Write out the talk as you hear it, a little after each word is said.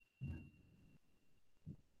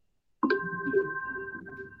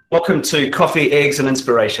Welcome to Coffee, Eggs and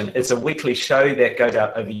Inspiration. It's a weekly show that goes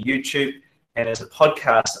out over YouTube and it's a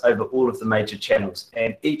podcast over all of the major channels.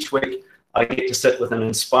 And each week I get to sit with an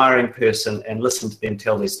inspiring person and listen to them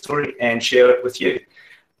tell their story and share it with you.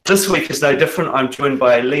 This week is no different. I'm joined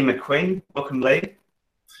by Lee McQueen. Welcome, Lee.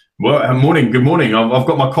 Well, morning. Good morning. I've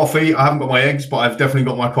got my coffee. I haven't got my eggs, but I've definitely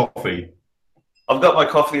got my coffee. I've got my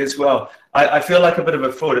coffee as well. I feel like a bit of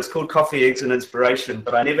a fraud. It's called Coffee, Eggs and Inspiration,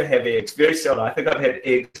 but I never have eggs. Very seldom. I think I've had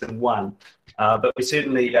eggs in one, but we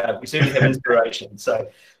certainly have inspiration. So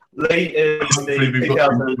Lee is the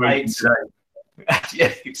 2008.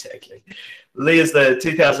 Yeah, exactly. Lee is the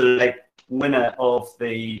 2008 winner of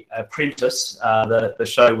The Apprentice, the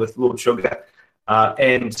show with Lord Sugar,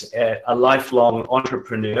 and a lifelong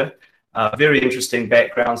entrepreneur. Very interesting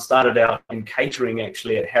background. Started out in catering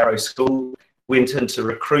actually at Harrow School. Went into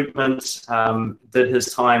recruitment, did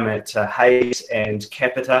his time at Hayes and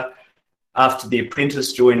Capita. After The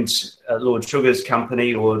Apprentice, joined Lord Sugar's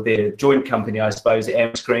company, or their joint company, I suppose,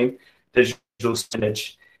 Amscreen, Digital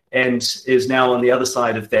Spinach, and is now on the other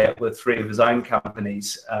side of that with three of his own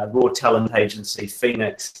companies, Raw Talent Agency,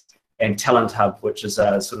 Phoenix, and Talent Hub, which is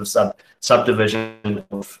a sort of subdivision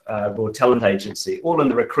of Raw Talent Agency, all in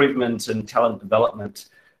the recruitment and talent development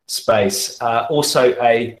space. Also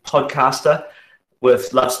a podcaster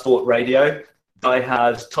with Love Sport Radio,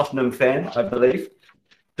 diehard Tottenham fan, I believe.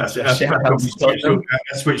 That's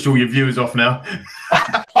switched all your viewers off now.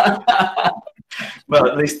 Well,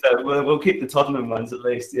 at least we'll keep the Tottenham ones at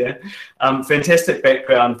least, yeah. Fantastic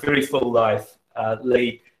background, very full life.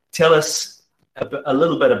 Lee, tell us a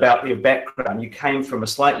little bit about your background. You came from a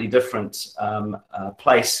slightly different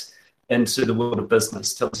place into the world of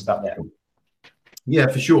business. Tell us about that. Yeah,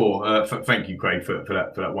 for sure. Thank you, Craig, for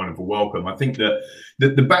that wonderful welcome. I think that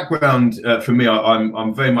the background for me,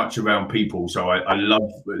 I'm very much around people, so I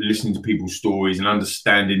love listening to people's stories and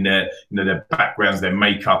understanding their backgrounds, their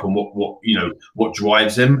makeup, and what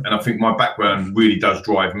drives them. And I think my background really does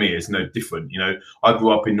drive me. It's no different. I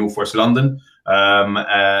grew up in Northwest London.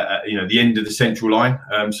 The end of the Central Line.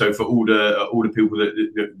 So for all the people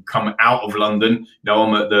that come out of London,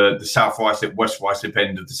 I'm at the South Ruislip, West Ruislip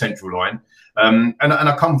end of the Central Line. And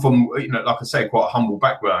I come from, like I say, quite a humble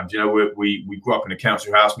background. We grew up in a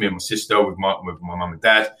council house, me and my sister, with my mum and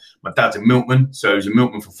dad. My dad's a milkman, so he was a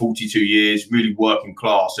milkman for 42 years, really working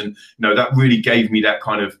class, and that really gave me that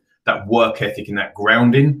kind of that work ethic and that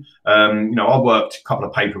grounding. I worked a couple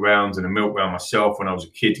of paper rounds and a milk round myself when I was a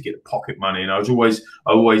kid to get the pocket money, and I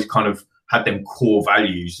always kind of had them core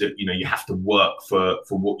values that you have to work for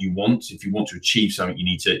what you want. If you want to achieve something, you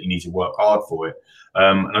need to work hard for it.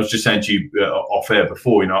 And I was just saying to you off air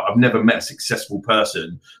before, I've never met a successful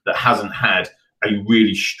person that hasn't had a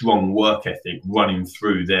really strong work ethic running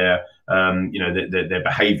through their their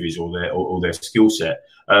behaviours or their skill set.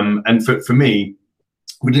 And for me,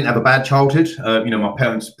 we didn't have a bad childhood. My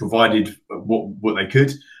parents provided what they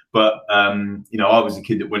could. But, I was a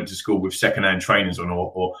kid that went to school with second-hand trainers on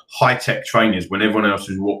or high-tech trainers when everyone else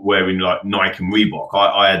was wearing like Nike and Reebok.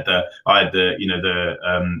 I had the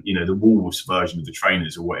Woolworths version of the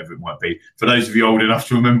trainers or whatever it might be. For those of you old enough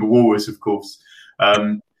to remember Woolworths, of course.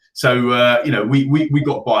 We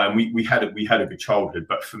got by and we had a good childhood.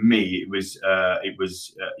 But for me, it was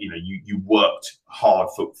you worked hard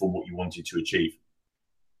for what you wanted to achieve.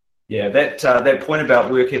 Yeah, that point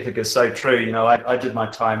about work ethic is so true. I did my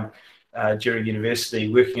time during university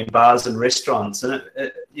working in bars and restaurants, and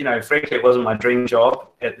frankly, it wasn't my dream job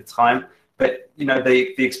at the time. But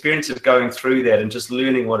the experience of going through that and just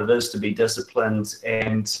learning what it is to be disciplined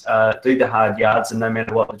and do the hard yards, and no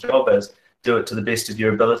matter what the job is, do it to the best of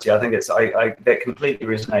your ability. I think that completely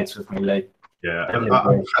resonates with me, Lee. Yeah,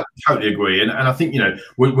 I totally agree, and I think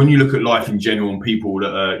when you look at life in general and people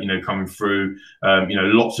that are coming through,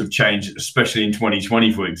 lots of change, especially in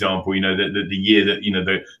 2020, for example, the year that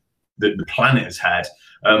the planet has had.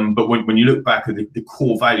 But when you look back at the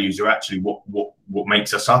core values are actually what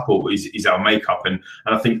makes us up, or is our makeup, and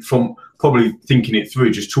I think from probably thinking it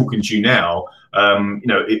through, just talking to you now,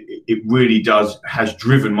 it really has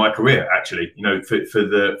driven my career actually.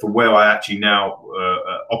 For where I actually now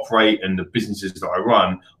operate, and the businesses that I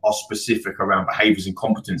run are specific around behaviours and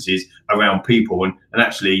competencies around people, and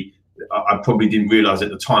actually I probably didn't realise at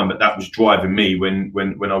the time, but that was driving me when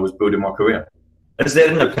I was building my career. Is that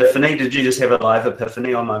an epiphany? Did you just have a live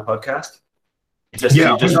epiphany on my podcast? That's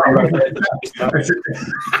it.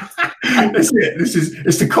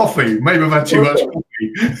 It's the coffee. Maybe I've had too much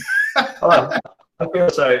coffee. Oh, I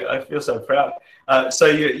feel so proud. So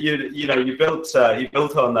you built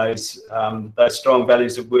on those strong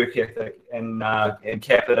values of work ethic and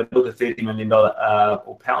Capita, built a $30 million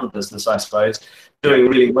or pound business, I suppose, doing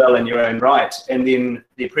really well in your own right. And then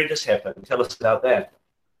The Apprentice happened. Tell us about that.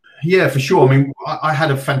 Yeah, for sure. I mean, I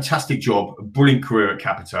had a fantastic job, a brilliant career at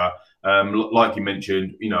Capita. Like you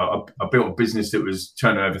mentioned, I built a business that was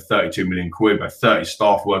turning over 32 million quid, about 30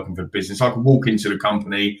 staff working for the business. I could walk into the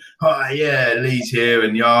company, oh yeah, Lee's here,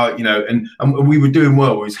 and and we were doing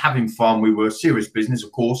well. We was having fun. We were a serious business,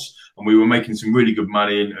 of course, and we were making some really good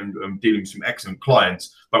money and dealing with some excellent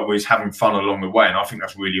clients, but we was having fun along the way, and I think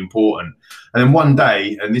that's really important. And then one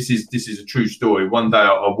day, and this is a true story. One day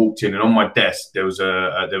I walked in, and on my desk there was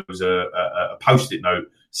a post-it note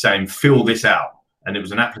saying, "Fill this out." And it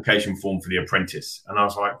was an application form for The Apprentice. And I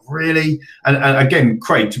was like, really? And again,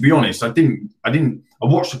 Craig, to be honest, I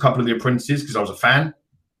watched a couple of The Apprentices because I was a fan,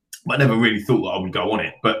 but I never really thought that I would go on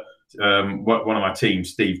it. But one of my team,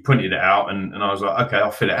 Steve, printed it out, and I was like, okay,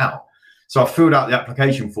 I'll fill it out. So I filled out the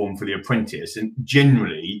application form for The Apprentice, and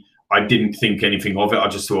generally I didn't think anything of it. I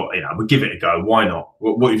just thought, we'll give it a go. Why not?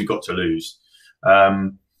 What have you got to lose?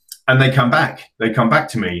 And they come back. They come back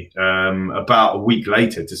to me about a week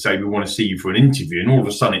later to say, we want to see you for an interview. And all of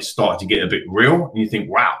a sudden it started to get a bit real. And you think,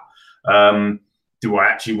 wow, do I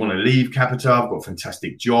actually want to leave Capita? I've got a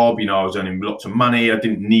fantastic job. I was earning lots of money. I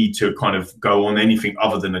didn't need to kind of go on anything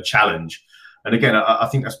other than a challenge. And again, I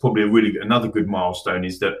think that's probably another good milestone,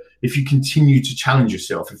 is that if you continue to challenge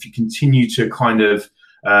yourself, if you continue to kind of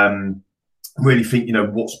really think,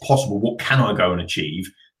 what's possible, what can I go and achieve,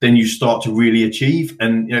 then you start to really achieve.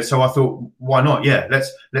 And so I thought, why not? Yeah,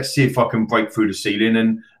 let's see if I can break through the ceiling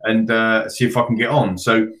and see if I can get on.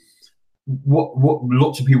 So what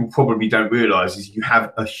lots of people probably don't realize is you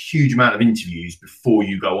have a huge amount of interviews before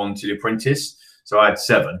you go on to The Apprentice. So I had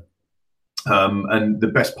 7. And the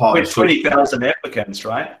best part is 20,000 applicants,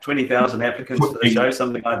 right? 20,000 applicants for the show,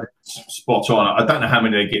 something like that. Spot on. I don't know how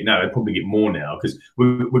many they get now. They probably get more now, because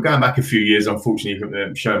we're going back a few years,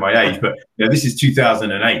 unfortunately, showing my age. But this is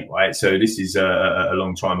 2008, right? So this is a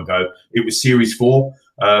long time ago. It was Series 4.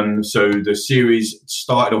 So the series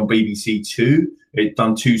started on BBC 2. It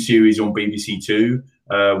done 2 series on BBC 2.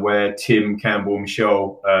 Where Tim, Campbell,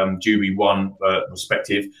 Michelle, Juby won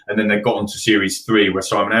respective, and then they got onto Series 3 where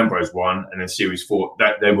Simon Ambrose won, and then Series 4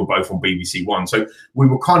 that they were both on BBC 1. So we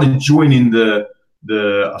were kind of joining the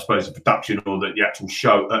I suppose the production or the actual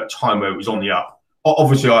show at a time where it was on the up.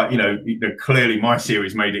 Obviously, clearly my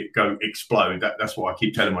series made it explode. That's what I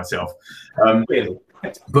keep telling myself. Really?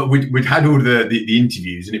 But we'd had all the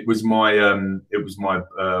interviews, and it was my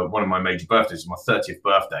one of my major birthdays, my 30th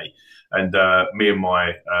birthday. And me and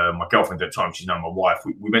my girlfriend at the time, she's now my wife,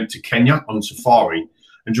 we went to Kenya on safari.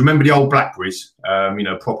 And do you remember the old Blackberries?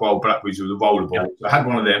 Proper old Blackberries with a rollerball. Yeah. So I had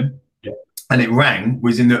one of them. Yeah. And it rang.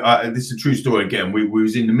 Was in the. This is a true story again. We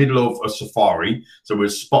was in the middle of a safari, so we were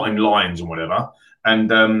spotting lions and whatever. And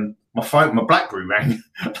my Blackberry rang.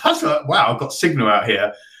 I was like, wow, I've got signal out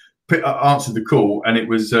here. Answered the call, and it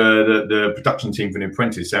was the production team for The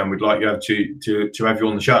Apprentice saying, we'd like you to have you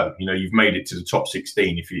on the show. You've made it to the top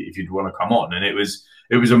 16 if you'd want to come on. And it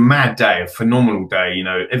was a mad day, a phenomenal day.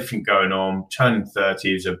 Everything going on. Turning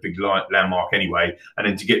 30 is a big landmark anyway, and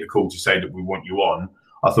then to get the call to say that we want you on,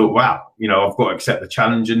 I thought, wow, I've got to accept the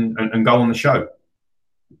challenge and go on the show.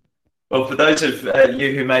 Well, for those of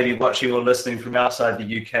you who may be watching or listening from outside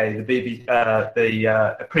the UK,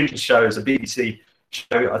 the Apprentice show is a BBC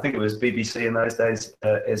show. I think it was BBC in those days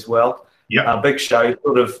as well. Yeah, a big show,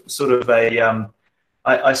 sort of a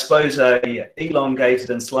I suppose a elongated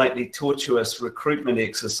and slightly tortuous recruitment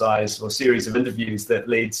exercise or series of interviews that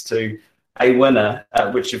leads to a winner,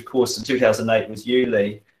 which of course in 2008 was you,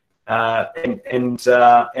 Lee, and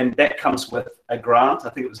that comes with a grant. I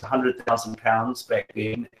think it was £100,000 back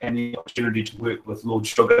then, and the opportunity to work with Lord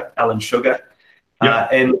Sugar, Alan Sugar,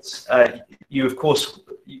 and you of course.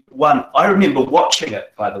 I remember watching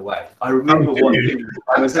it, by the way. I remember watching it.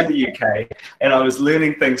 I was in the UK and I was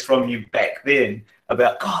learning things from you back then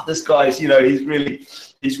about, God, this guy's,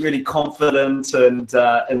 he's really confident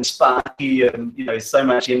and sparky and, so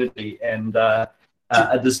much energy and a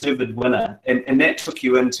deserved winner. And that took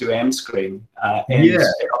you into Amscreen and an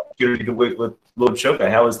opportunity to work with Lord Sugar.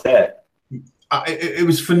 How was that? It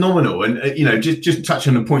was phenomenal, and you know, just touch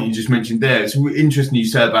on the point you just mentioned there. It's interesting you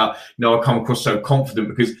said about, you know, I come across so confident,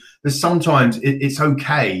 because there's sometimes it's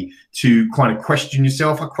okay to kind of question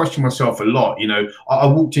yourself. I question myself a lot. You know, I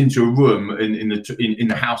walked into a room in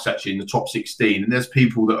the house, actually in the top 16, and there's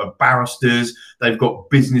people that are barristers, they've got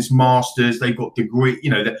business masters, they've got degree.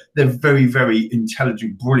 You know, they're very, very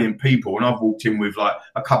intelligent, brilliant people, and I've walked in with like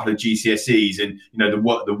a couple of GCSEs, and you know,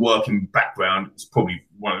 the working background is probably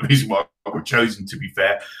one of the reasons why I was chosen, to be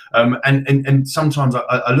fair. And sometimes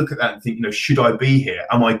I look at that and think, you know, should I be here?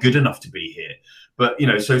 Am I good enough to be here? But, you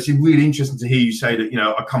know, so it's really interesting to hear you say that, you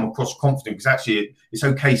know, I come across confident, because actually it's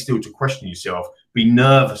okay still to question yourself, be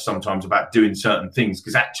nervous sometimes about doing certain things,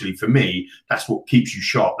 because actually for me, that's what keeps you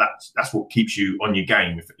sharp. That's what keeps you on your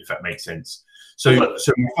game, if that makes sense. So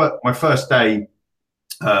my first day,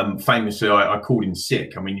 famously, I called in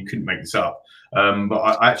sick. I mean, you couldn't make this up. But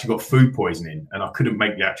I actually got food poisoning, and I couldn't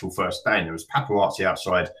make the actual first day. And there was paparazzi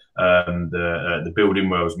outside the building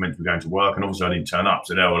where I was meant to be going to work, and obviously I didn't turn up,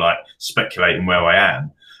 so they were like speculating where I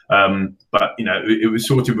am. But you know, it was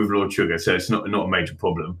sorted with Lord Sugar, so it's not a major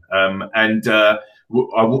problem. I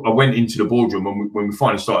went into the boardroom when we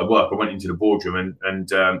finally started work. I went into the boardroom, and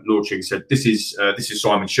Lord Sugar said, "This is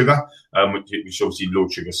Simon Sugar, which is obviously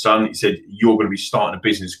Lord Sugar's son." He said, "You're going to be starting a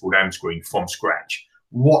business called Amscreen from scratch."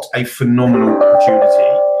 What a phenomenal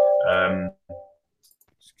opportunity!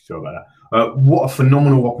 Sorry about that. What a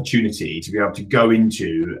phenomenal opportunity to be able to go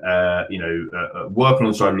into, work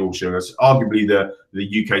alongside Lord Sugar, arguably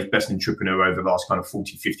the UK's best entrepreneur over the last kind of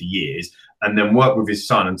 40, 50 years, and then work with his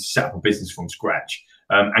son and set up a business from scratch,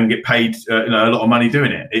 and get paid a lot of money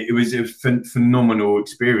doing it. It was a phenomenal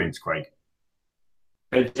experience, Craig.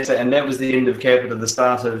 And that was the end of Capital, the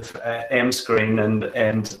start of Amscreen,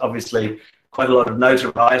 and obviously quite a lot of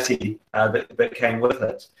notoriety that came with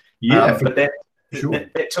it. Yeah, but that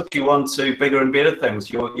took you on to bigger and better things.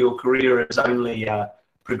 Your career has only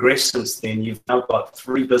progressed since then. You've now got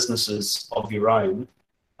 3 businesses of your own.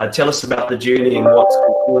 Tell us about the journey and what's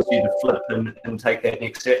caused you to flip and take that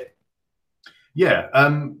next step. Yeah,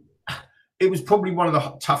 it was probably one of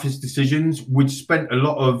the toughest decisions. We'd spent a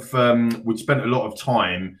lot of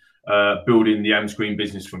time building the Amscreen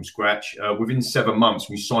business from scratch. Within 7 months,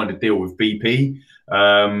 we signed a deal with BP,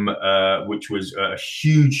 which was a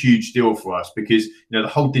huge deal for us, because the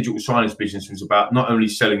whole digital signage business was about not only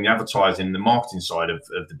selling the advertising and the marketing side of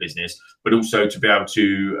the business, but also to be able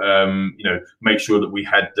to make sure that we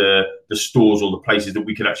had the stores or the places that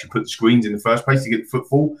we could actually put the screens in the first place to get the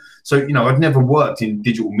footfall. So I'd never worked in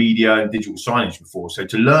digital media and digital signage before, so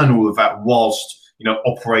to learn all of that whilst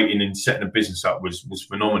operating and setting a business up was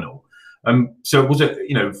phenomenal. So it was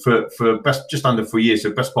for just under 3 years,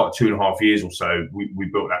 so best part of 2.5 years or so, we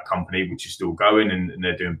built that company, which is still going, and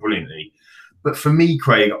they're doing brilliantly. But for me,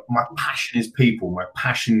 Craig, my passion is people. My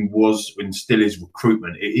passion was and still is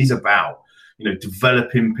recruitment. It is about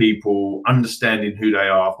developing people, understanding who they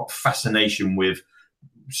are. I've got fascination with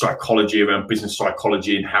psychology, around business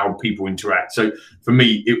psychology and how people interact. So for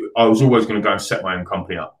me, I was always going to go and set my own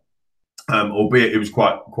company up. Albeit it was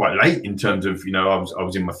quite late in terms of I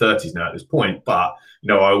was in my 30s now at this point, but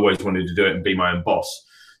I always wanted to do it and be my own boss.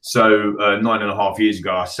 So 9.5 years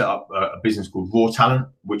ago, I set up a business called Raw Talent,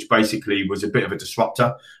 which basically was a bit of a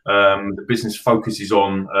disruptor. The business focuses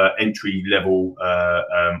on entry level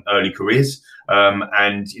early careers, and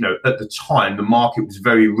at the time the market was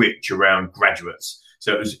very rich around graduates.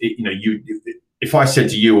 So it was if I said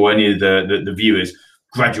to you or any of the viewers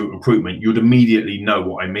graduate recruitment, you'd immediately know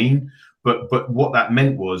what I mean. But what that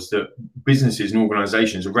meant was that businesses and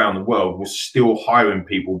organisations around the world were still hiring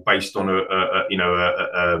people based on a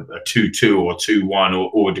 2.2 or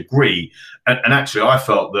 2.1 or a degree. And actually, I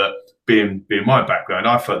felt that being my background,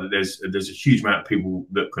 I felt that there's a huge amount of people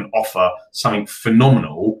that can offer something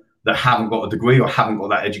phenomenal that haven't got a degree or haven't got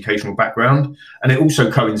that educational background. And it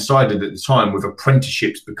also coincided at the time with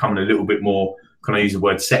apprenticeships becoming a little bit more, can I use the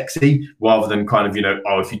word sexy, rather than kind of,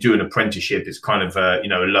 if you do an apprenticeship, it's kind of a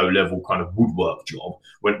low level kind of woodwork job,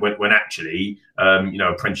 when actually,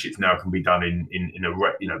 apprenticeships now can be done in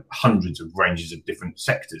hundreds of ranges of different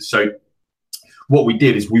sectors. So what we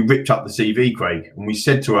did is we ripped up the CV, Craig, and we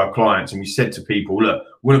said to our clients and we said to people, look,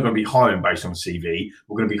 we're not going to be hiring based on CV.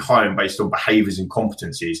 We're going to be hiring based on behaviours and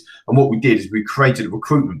competencies. And what we did is we created a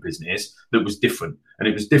recruitment business that was different. And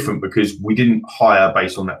it was different because we didn't hire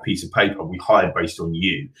based on that piece of paper. We hired based on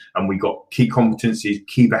you. And we got key competencies,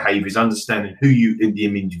 key behaviours, understanding who you the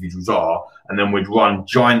individuals are. And then we'd run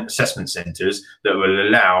giant assessment centres that will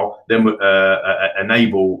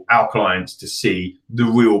enable our clients to see the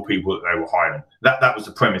real people that they were hiring. That was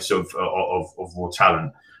the premise of Raw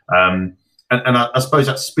Talent. and I suppose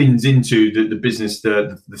that spins into the business,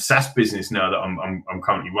 the SaaS business now that I'm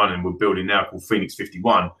currently running. We're building now, called Phoenix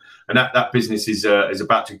 51, and that business is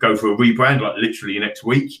about to go for a rebrand, like literally next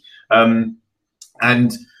week. And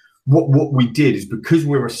what we did is, because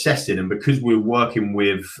we're assessing and because we're working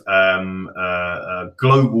with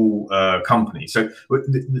global companies. So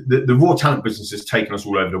the raw talent business has taken us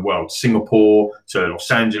all over the world, Singapore to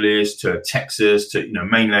Los Angeles to Texas to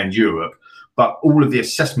mainland Europe. But all of the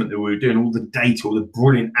assessment that we were doing, all the data, all the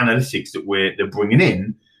brilliant analytics that they're bringing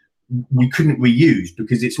in, we couldn't reuse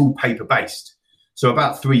because it's all paper based. So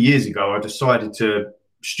about 3 years ago, I decided to,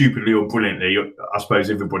 stupidly or brilliantly, I suppose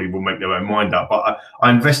everybody will make their own mind up, but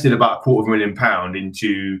I invested about £250,000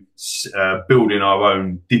 into building our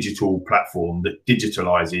own digital platform that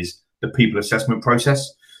digitalizes the people assessment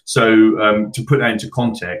process. So to put that into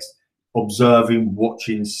context, observing,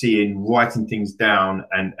 watching, seeing, writing things down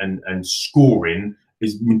and scoring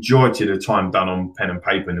is majority of the time done on pen and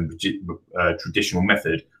paper and a traditional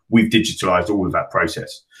method. We've digitalized all of that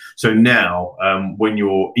process. So now when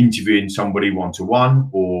you're interviewing somebody one-to-one,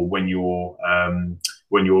 or when you're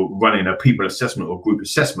running a people assessment or group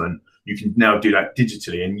assessment, you can now do that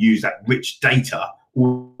digitally and use that rich data,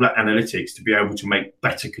 all that analytics, to be able to make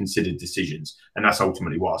better considered decisions. And that's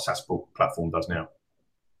ultimately what our SaaS platform does now.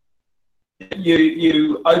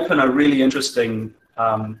 You open a really interesting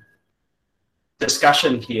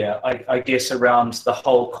discussion here, I guess, around the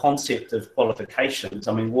whole concept of qualifications.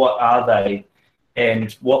 I mean, what are they,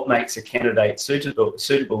 and what makes a candidate suitable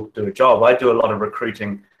to do a job? I do a lot of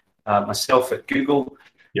recruiting myself at Google,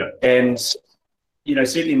 and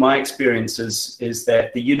certainly my experience is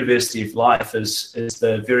that the university of life is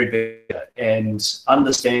the very big, and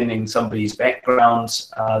understanding somebody's background,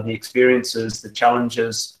 the experiences, the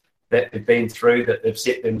challenges that they've been through, that they've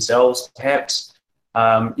set themselves, perhaps.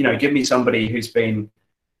 Give me somebody who's been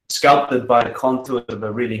sculpted by the contours of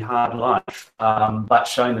a really hard life, but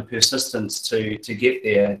shown the persistence to get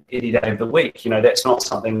there any day of the week. That's not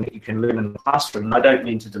something that you can learn in the classroom. And I don't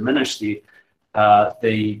mean to diminish the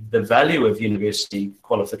value of university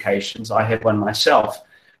qualifications. I have one myself,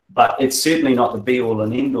 but it's certainly not the be-all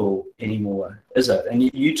and end-all anymore, is it?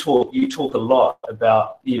 And you talk a lot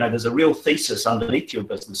about, there's a real thesis underneath your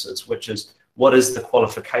businesses, which is, what is the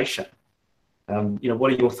qualification?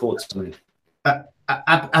 What are your thoughts on it?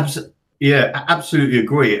 Absolutely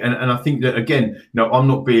agree. And I think that, again, I'm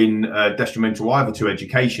not being detrimental either to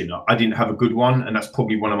education. I didn't have a good one, and that's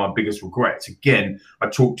probably one of my biggest regrets. Again, I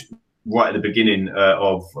talked right at the beginning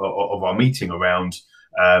of our meeting around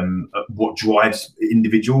what drives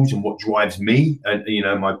individuals and what drives me. And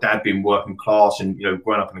my dad being working class and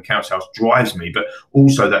growing up in a council house drives me, but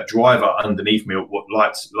also that driver underneath me, what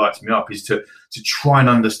lights me up, is to try and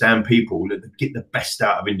understand people, get the best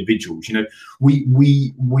out of individuals.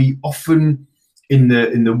 We often in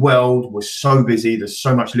the world, we're so busy, there's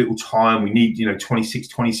so much little time. We need 26,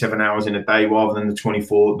 27 hours in a day rather than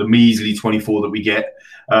the measly 24 that we get.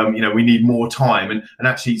 We need more time, and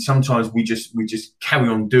actually sometimes we just carry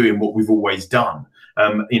on doing what we've always done.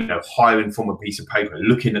 Hiring from a piece of paper,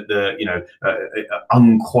 looking at the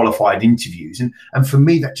unqualified interviews, and for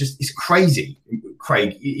me that just is crazy,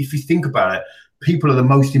 Craig. If you think about it, people are the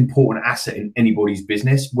most important asset in anybody's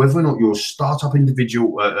business, whether or not you're a startup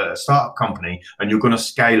individual, a startup company, and you're going to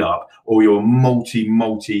scale up, or you're a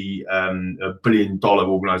multi-billion-dollar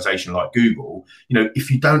organization like Google. If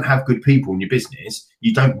you don't have good people in your business,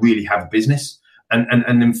 you don't really have a business.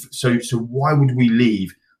 And then so why would we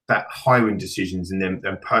leave that hiring decisions and then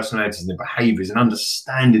personalities and their behaviors and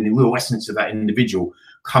understanding the real essence of that individual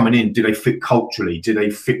coming in? Do they fit culturally? Do they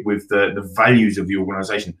fit with the values of the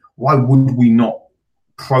organization? Why would we not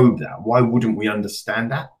probe that? Why wouldn't we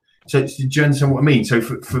understand that? So do you understand what I mean? So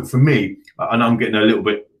for me, and I'm getting a little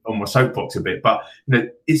bit on my soapbox a bit, but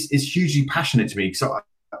it's hugely passionate to me, because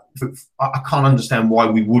I can't understand why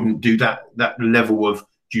we wouldn't do that level of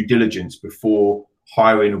due diligence before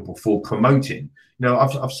hiring or before promoting.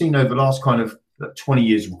 I've seen over the last kind of 20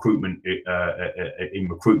 years of recruitment, in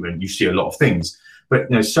recruitment, you see a lot of things. But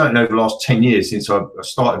certainly over the last 10 years since I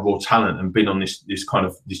started Raw Talent and been on this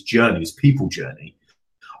journey, this people journey,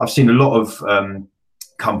 I've seen a lot of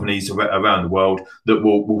companies around the world that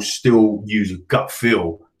will still use a gut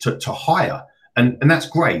feel to hire, and that's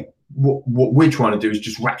great. What we're trying to do is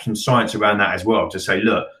just wrap some science around that as well, to say,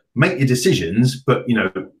 look, make your decisions, but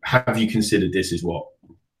have you considered this as well?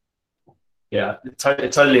 Yeah, I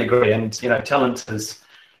totally agree. And talent is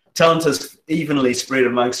evenly spread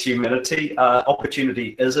amongst humanity.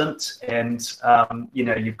 Opportunity isn't, and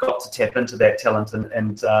you've got to tap into that talent.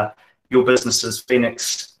 And your businesses,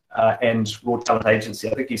 Phoenix and Raw Talent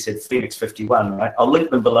Agency, I think you said Phoenix 51, right? I'll link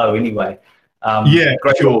them below anyway. Yeah,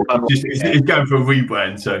 Great sure. It's going for a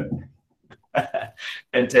rebrand, so.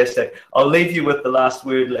 Fantastic. I'll leave you with the last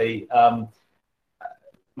word, Lee.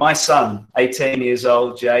 My son, 18 years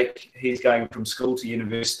old, Jake, he's going from school to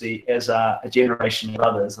university, as are a generation of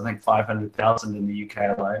others, I think 500,000 in the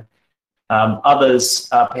UK alone. Others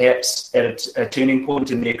are perhaps at a turning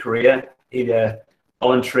point in their career, either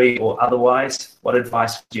voluntary or otherwise. What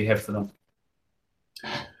advice would you have for them?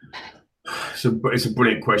 It's a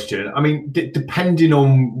brilliant question. I mean, depending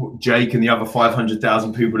on Jake and the other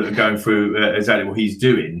 500,000 people that are going through exactly what he's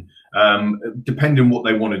doing, depending on what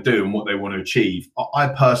they want to do and what they want to achieve. I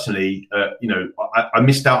personally, I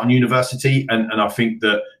missed out on university, and I think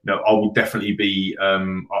that I will definitely be,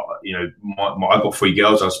 I've got 3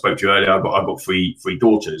 girls. I spoke to you earlier. I've got three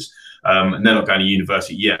daughters, and they're not going to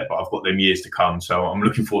university yet, but I've got them years to come. So I'm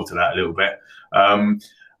looking forward to that a little bit.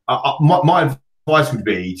 My advice would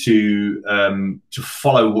be to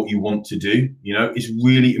follow what you want to do. It's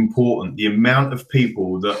really important. The amount of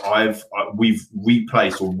people that we've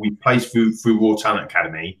placed through Raw Talent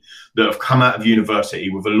Academy that have come out of university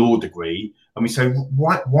with a law degree, and we say,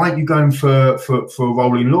 why aren't you going for a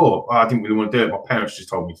role in law? I didn't really want to do it. My parents just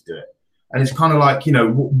told me to do it. And it's kind of like,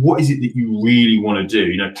 what is it that you really want to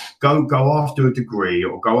do? Go after a degree,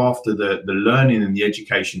 or go after the learning and the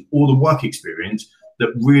education or the work experience that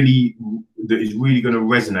is really going to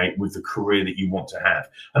resonate with the career that you want to have.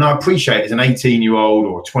 And I appreciate, as an 18-year-old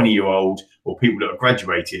or a 20-year-old or people that are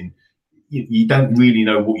graduating, you don't really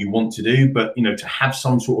know what you want to do, but to have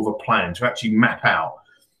some sort of a plan, to actually map out.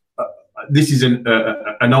 This is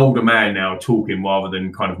an older man now talking, rather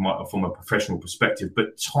than kind of from a professional perspective,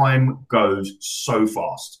 but time goes so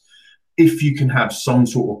fast. If you can have some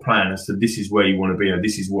sort of plan as to this is where you want to be, or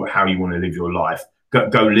this is how you want to live your life,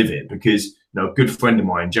 go live it. Because a good friend of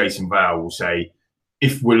mine, Jason Vale, will say,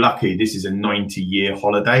 if we're lucky, this is a 90-year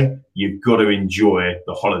holiday. You've got to enjoy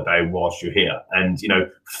the holiday whilst you're here, and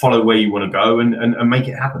follow where you want to go and make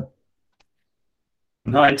it happen.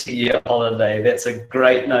 90-year holiday. That's a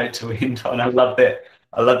great note to end on. I love that.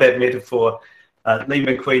 I love that metaphor. Lee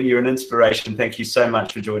McQueen, you're an inspiration. Thank you so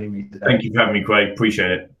much for joining me today. Thank you for having me, Craig.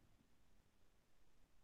 Appreciate it.